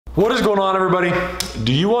What is going on, everybody?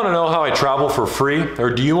 Do you want to know how I travel for free?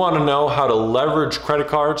 Or do you want to know how to leverage credit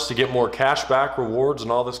cards to get more cash back, rewards,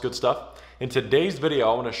 and all this good stuff? In today's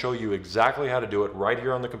video, I want to show you exactly how to do it right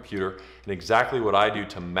here on the computer and exactly what I do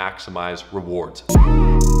to maximize rewards.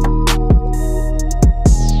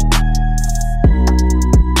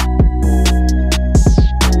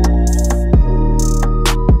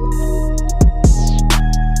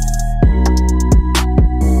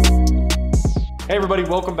 Hey everybody,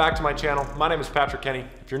 welcome back to my channel. My name is Patrick Kenny.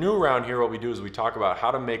 If you're new around here, what we do is we talk about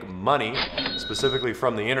how to make money, specifically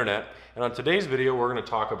from the internet. And on today's video, we're gonna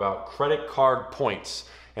talk about credit card points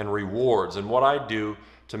and rewards and what I do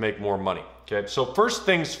to make more money, okay? So first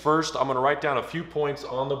things first, I'm gonna write down a few points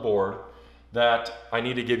on the board that I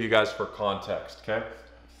need to give you guys for context, okay?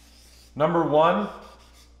 Number one,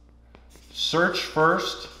 search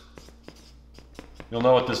first. You'll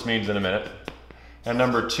know what this means in a minute. And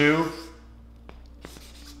number two,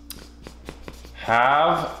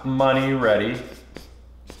 have money ready.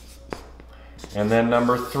 And then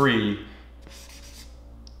number three,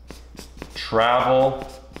 travel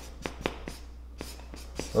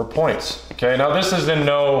or points. Okay, now this is in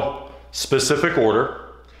no specific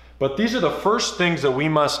order, but these are the first things that we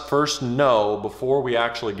must first know before we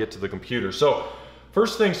actually get to the computer. So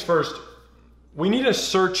first things first, we need to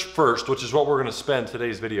search first, which is what we're gonna spend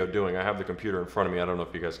today's video doing. I have the computer in front of me. I don't know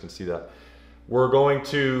if you guys can see that. We're going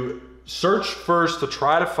to search first to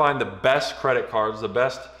try to find the best credit cards, the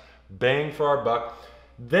best bang for our buck.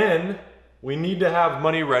 Then we need to have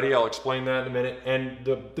money ready. I'll explain that in a minute. And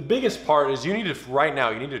the biggest part is you need to, right now,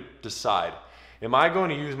 you need to decide, am I going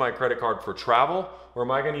to use my credit card for travel or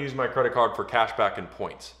am I going to use my credit card for cash back and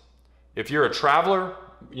points? If you're a traveler,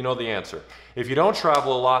 you know the answer. If you don't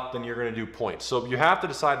travel a lot, then you're going to do points. So you have to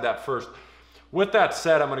decide that first. With that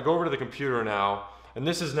said, I'm going to go over to the computer now, and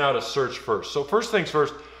this is now to search first. So first things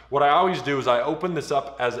first, what I always do is I open this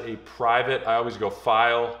up as a private. I always go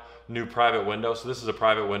File, New Private Window. So this is a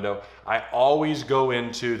private window. I always go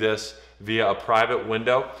into this via a private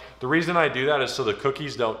window. The reason I do that is so the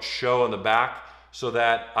cookies don't show in the back, so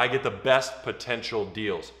that I get the best potential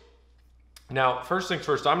deals. Now, first things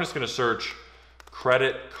first, I'm just gonna search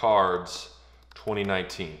credit cards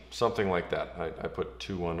 2019, something like that. I put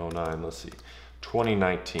 2109, let's see,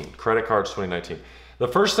 2019, credit cards 2019. The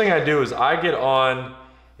first thing I do is I get on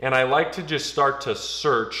and I like to just start to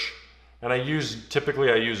search, and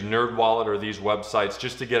typically I use NerdWallet or these websites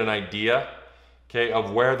just to get an idea, okay,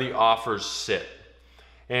 of where the offers sit.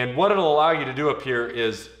 And what it'll allow you to do up here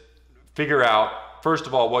is figure out, first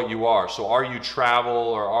of all, what you are. So are you travel,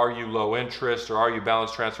 or are you low interest, or are you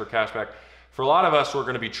balance transfer cashback? For a lot of us, we're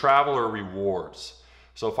gonna be travel or rewards.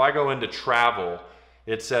 So if I go into travel,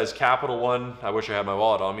 it says Capital One. I wish I had my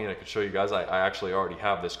wallet on me and I could show you guys. I actually already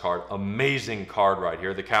have this card. Amazing card right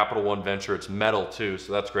here. The Capital One Venture, it's metal too,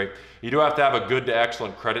 so that's great. You do have to have a good to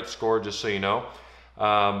excellent credit score, just so you know.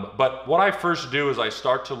 But what I first do is I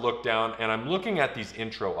start to look down and I'm looking at these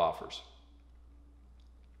intro offers.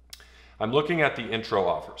 I'm looking at the intro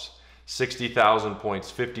offers. 60,000 points,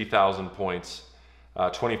 50,000 points,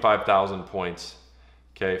 25,000 points,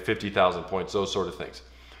 okay, 50,000 points, those sort of things.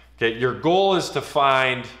 Okay, your goal is to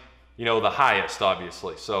find, you know, the highest,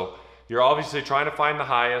 obviously. So you're obviously trying to find the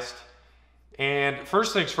highest. And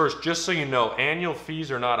first things first, just so you know, annual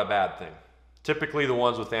fees are not a bad thing. Typically the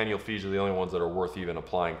ones with annual fees are the only ones that are worth even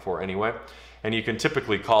applying for anyway. And you can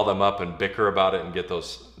typically call them up and bicker about it and get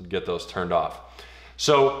those turned off.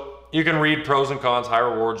 So you can read pros and cons, high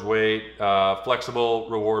rewards weight, flexible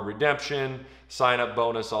reward redemption, sign up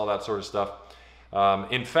bonus, all that sort of stuff.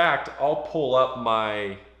 In fact, I'll pull up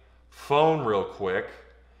my phone real quick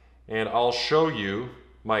and I'll show you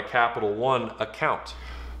my Capital One account.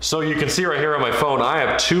 So you can see right here on my phone, I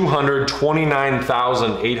have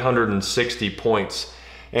 229,860 points.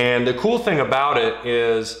 And the cool thing about it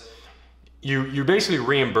is you basically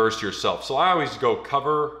reimburse yourself. So I always go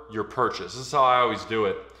cover your purchase. This is how I always do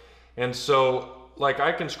it. And so like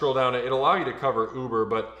I can scroll down, it'll allow you to cover Uber,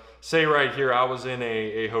 but say right here, I was in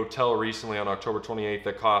a hotel recently on October 28th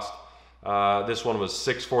that cost, this one was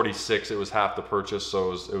 $646. It was half the purchase,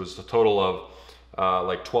 so it was a total of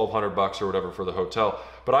like $1,200 or whatever for the hotel.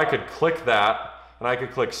 But I could click that, and I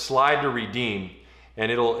could click slide to redeem,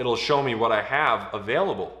 and it'll show me what I have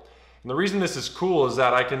available. And the reason this is cool is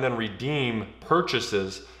that I can then redeem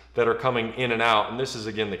purchases that are coming in and out. And this is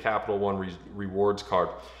again the Capital One rewards card.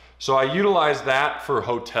 So I utilize that for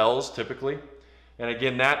hotels typically. And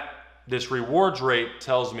again, this rewards rate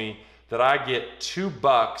tells me that I get 2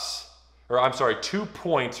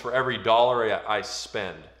 points for every dollar I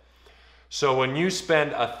spend. So when you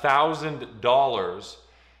spend $1,000,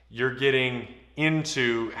 you're getting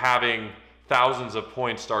into having thousands of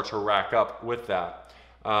points start to rack up with that.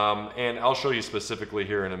 And I'll show you specifically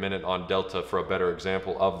here in a minute on Delta for a better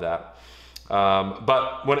example of that.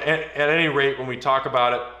 But at any rate, when we talk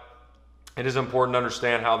about it, it is important to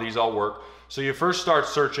understand how these all work. So you first start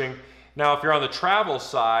searching. Now, if you're on the travel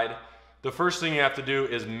side, the first thing you have to do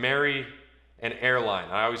is marry an airline.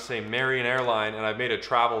 I always say marry an airline, and I've made a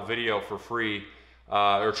travel video for free,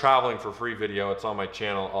 or traveling for free video. It's on my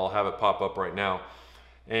channel. I'll have it pop up right now.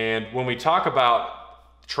 And when we talk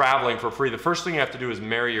about traveling for free, the first thing you have to do is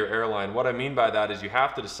marry your airline. What I mean by that is you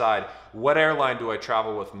have to decide, what airline do I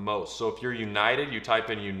travel with most? So if you're United, you type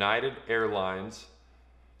in United Airlines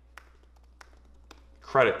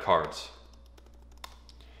credit cards.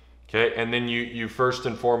 Okay, and then you first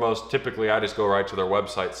and foremost, typically I just go right to their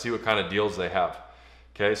website, see what kind of deals they have.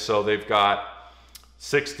 Okay, so they've got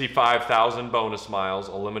 65,000 bonus miles,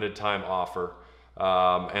 a limited time offer,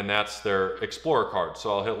 and that's their Explorer card.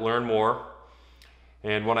 So I'll hit learn more,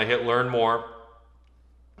 and when I hit learn more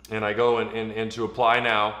and I go in to apply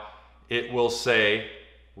now, it will say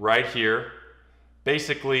right here,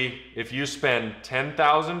 basically if you spend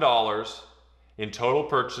 $10,000 in total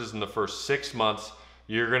purchases in the first 6 months,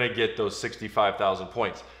 you're gonna get those 65,000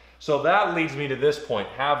 points. So that leads me to this point,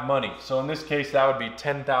 have money. So in this case, that would be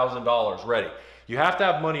 $10,000 ready. You have to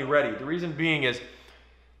have money ready. The reason being is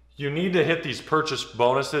you need to hit these purchase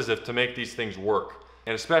bonuses to make these things work.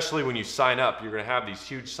 And especially when you sign up, you're gonna have these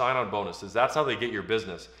huge sign-on bonuses. That's how they get your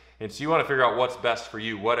business. And so you wanna figure out what's best for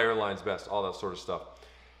you, what airline's best, all that sort of stuff.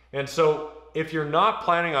 And so if you're not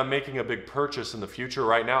planning on making a big purchase in the future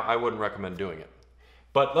right now, I wouldn't recommend doing it.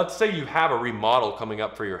 But let's say you have a remodel coming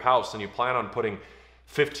up for your house and you plan on putting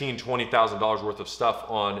 $15,000, $20,000 worth of stuff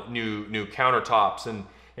on new countertops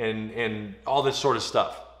and all this sort of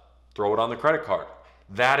stuff. Throw it on the credit card.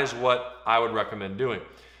 That is what I would recommend doing.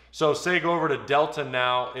 So say go over to Delta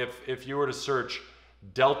now. If you were to search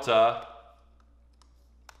Delta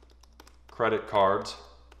credit cards,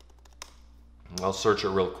 I'll search it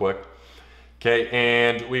real quick. Okay,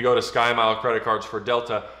 and we go to SkyMile credit cards for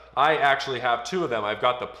Delta. I actually have two of them. I've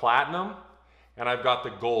got the Platinum and I've got the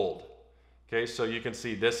Gold. Okay, so you can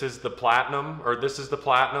see this is the Platinum, or this is the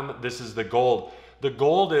Platinum, this is the Gold. The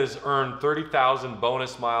Gold is earn 30,000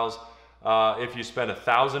 bonus miles if you spend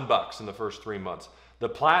 $1,000 in the first 3 months. The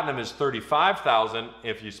Platinum is 35,000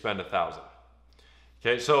 if you spend 1,000.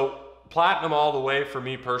 Okay, so Platinum all the way for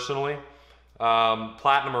me personally.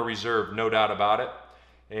 Platinum or Reserve, no doubt about it.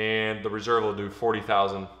 And the Reserve will do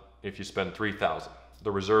 40,000 if you spend 3,000.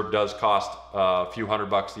 The Reserve does cost a few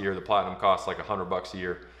 $100 a year. The Platinum costs like $100 a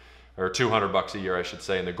year, or $200 a year, I should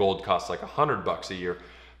say, and the Gold costs like $100 a year.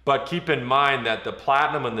 But keep in mind that the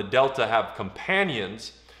Platinum and the Delta have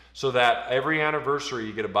companions, so that every anniversary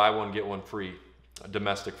you get a buy one, get one free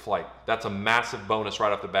domestic flight. That's a massive bonus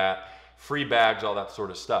right off the bat. Free bags, all that sort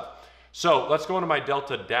of stuff. So let's go into my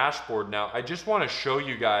Delta dashboard now. I just want to show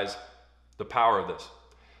you guys the power of this.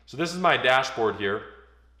 So this is my dashboard here.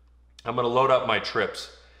 I'm going to load up my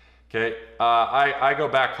trips. Okay, I go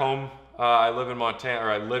back home. I live in Montana, or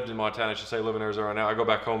I lived in Montana, I should say. I live in Arizona right now. I go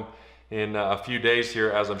back home in a few days here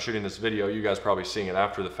as I'm shooting this video. You guys probably seeing it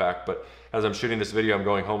after the fact, but as I'm shooting this video, I'm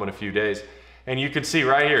going home in a few days. And you can see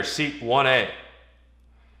right here, seat 1A.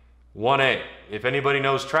 1A. If anybody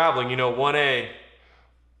knows traveling, you know 1A,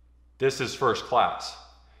 this is first class.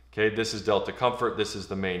 Okay, this is Delta Comfort. This is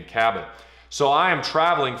the main cabin. So I am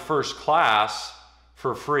traveling first class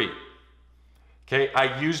for free. Okay,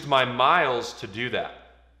 I used my miles to do that.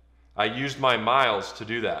 I used my miles to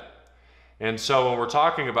do that. And so when we're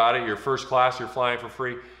talking about it, you're first class, you're flying for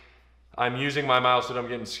free. I'm using my miles so that I'm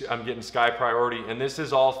getting Sky Priority, and this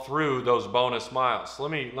is all through those bonus miles. So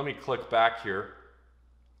let me click back here.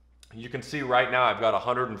 You can see right now I've got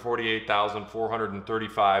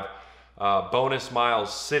 148,435 bonus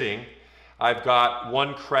miles sitting. I've got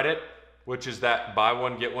one credit, which is that buy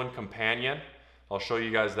one, get one companion. I'll show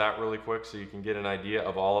you guys that really quick so you can get an idea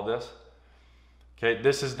of all of this. Okay,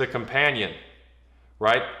 this is the companion,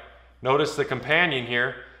 right? Notice the companion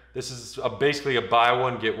here. This is basically a buy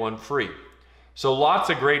one, get one free. So lots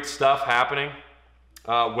of great stuff happening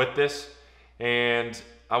with this. And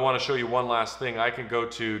I want to show you one last thing. I can go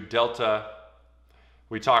to Delta.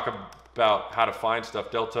 We talk about how to find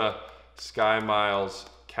stuff. Delta SkyMiles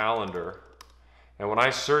calendar. And when I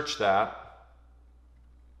search that,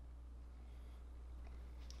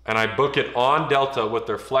 and I book it on Delta with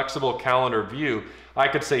their flexible calendar view, I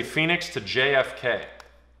could say Phoenix to JFK,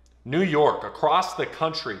 New York, across the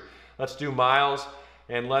country. Let's do miles,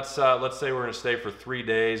 and let's say we're gonna stay for 3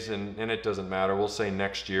 days, and it doesn't matter. We'll say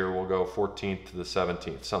next year we'll go 14th to the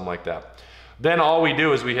 17th, something like that. Then all we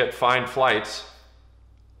do is we hit find flights,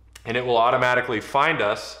 and it will automatically find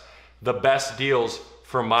us the best deals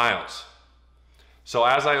for miles. So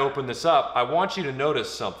as I open this up, I want you to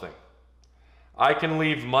notice something. I can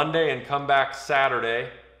leave Monday and come back Saturday,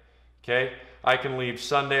 okay? I can leave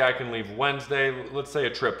Sunday, I can leave Wednesday, let's say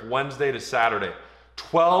a trip, Wednesday to Saturday.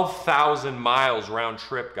 12,000 miles round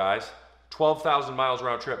trip, guys. 12,000 miles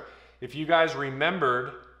round trip. If you guys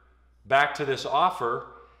remembered back to this offer,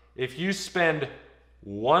 if you spend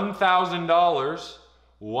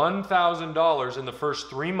 $1,000 in the first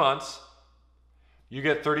 3 months, you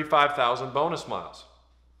get 35,000 bonus miles.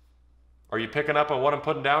 Are you picking up on what I'm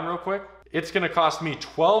putting down real quick? It's gonna cost me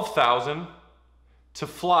 12,000 to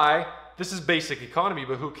fly. This is basic economy,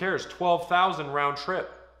 but who cares? 12,000 round trip,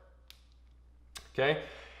 okay?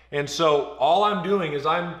 And so all I'm doing is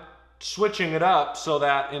I'm switching it up so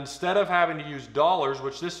that instead of having to use dollars,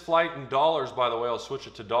 which this flight in dollars, by the way, I'll switch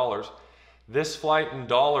it to dollars. This flight in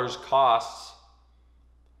dollars costs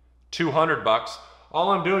 200 bucks. All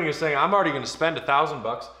I'm doing is saying I'm already gonna spend 1,000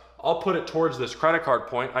 bucks. I'll put it towards this credit card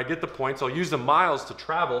point. I get the points, I'll use the miles to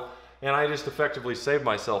travel, and I just effectively save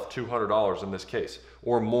myself $200 in this case,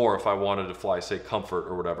 or more if I wanted to fly, say, Comfort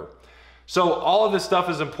or whatever. So all of this stuff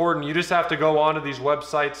is important. You just have to go onto these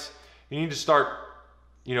websites. You need to start,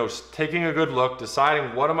 you know, taking a good look,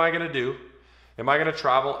 deciding what am I gonna do? Am I gonna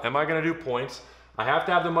travel? Am I gonna do points? I have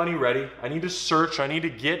to have the money ready. I need to search. I need to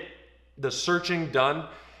get the searching done.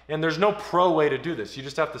 And there's no pro way to do this. You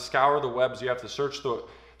just have to scour the webs. You have to search the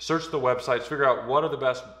websites, figure out what are the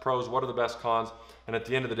best pros, what are the best cons, and at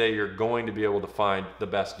the end of the day, you're going to be able to find the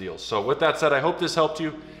best deals. So with that said, I hope this helped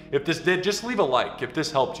you. If this did, just leave a like if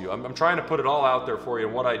this helped you. I'm trying to put it all out there for you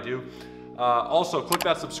and what I do. Also, click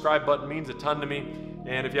that subscribe button, means a ton to me.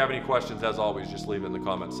 And if you have any questions, as always, just leave it in the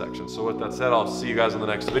comments section. So with that said, I'll see you guys in the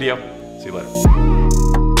next video. See you later.